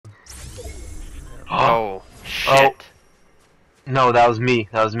Oh, shit. Oh. No, that was me.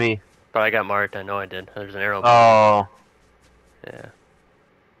 That was me. But I got marked. I know I did. There's an arrow. Oh. Yeah.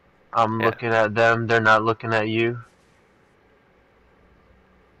 I'm looking at them. They're not looking at you.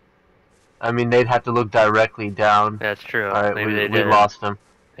 I mean, they'd have to look directly down. That's true. Alright, Maybe we lost them.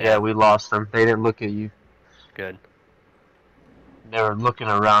 Yeah, we lost them. They didn't look at you. good. They were looking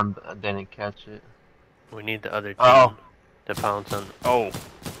around, but didn't catch it. We need the other team to pounce on. Oh,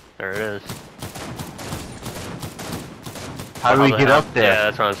 there it is. How do we get up there? Yeah,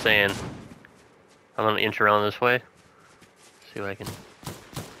 that's what I'm saying. I'm gonna inch around this way. See what I can.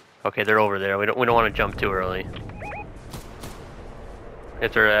 Okay, they're over there. We don't want to jump too early.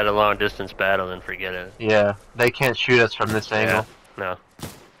 If they're at a long distance battle, then forget it. Yeah, they can't shoot us from this angle. No.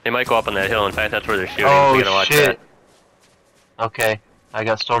 They might go up on that hill. In fact, that's where they're shooting. Oh, we gotta watch shit. that. Okay, I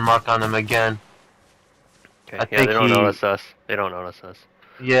got storm mark on them again. Okay. I Yeah, think they don't notice us. They don't notice us.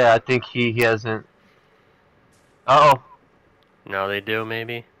 Yeah, I think he hasn't. Uh-oh. Now they do,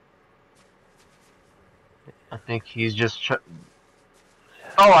 maybe? I think he's just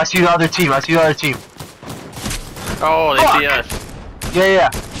Oh, I see the other team. I see the other team. Oh, they see us. Yeah.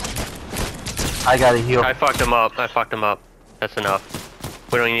 I gotta heal. I fucked them up. That's enough.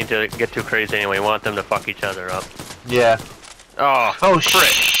 We don't need to get too crazy anyway. We want them to fuck each other up. Yeah. Oh,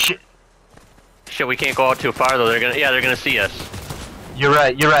 shit. Shit, we can't go out too far though. They're gonna see us. You're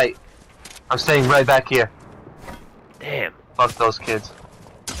right. I'm staying right back here. Damn. Fuck those kids.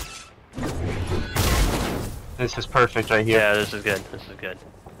 This is perfect right here. Yeah, this is good.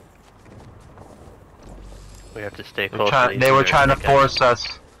 We have to stay close. They were trying to force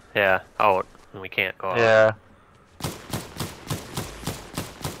us. Yeah, out. And we can't go out. Yeah.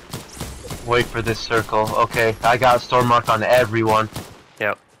 Wait for this circle. Okay, I got a storm mark on everyone.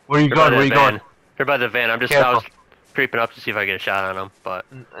 Yep. Where are you going? Where are you going? They're by the van. I was creeping up to see if I get a shot on them, but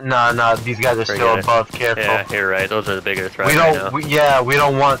no, these guys are still above. Careful. Yeah, you're right. Those are the bigger threats. We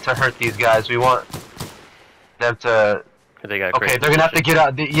don't want to hurt these guys. We want them to. They're gonna have to get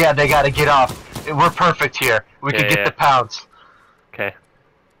out. Yeah, they gotta get off. We're perfect here. We can get the pounce. Okay.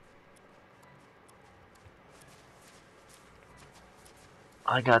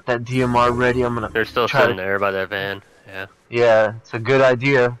 I got that DMR ready. I'm gonna. They're still sitting there by that van. Yeah. Yeah, it's a good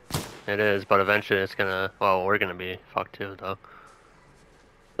idea. It is, but eventually it's gonna. Well, we're gonna be fucked too, though.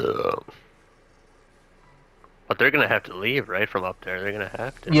 But they're gonna have to leave, right, from up there. They're gonna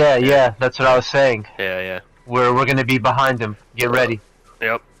have to. Yeah. That's what I was saying. Yeah. We're gonna be behind them. Get ready.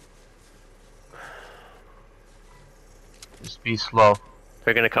 Yep. Just be slow.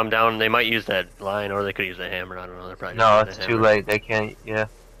 They're gonna come down. They might use that line, or they could use the hammer. I don't know. They're probably. No, it's too late. They can't. Yeah.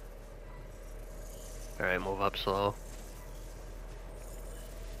 All right, move up slow.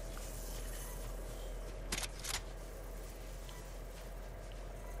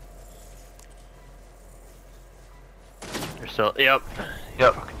 They're still. Yep.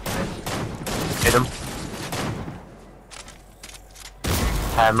 Hit him.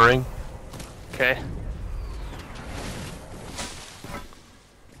 Hammering. Okay.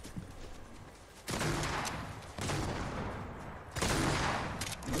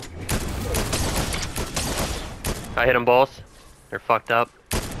 I hit them both. They're fucked up.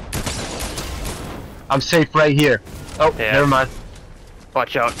 I'm safe right here. Oh, yeah. Never mind.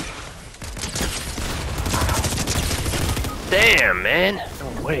 Watch out. Damn, man.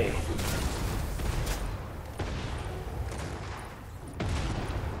 No way.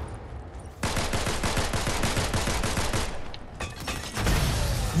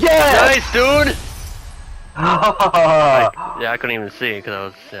 Yes! Nice, dude! I couldn't even see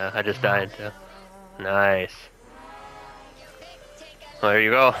because I just died too. Nice. Well, there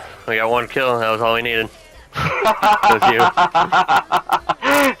you go. We got one kill. That was all we needed. That was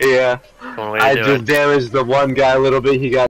you. Yeah. I just damaged the one guy a little bit. He got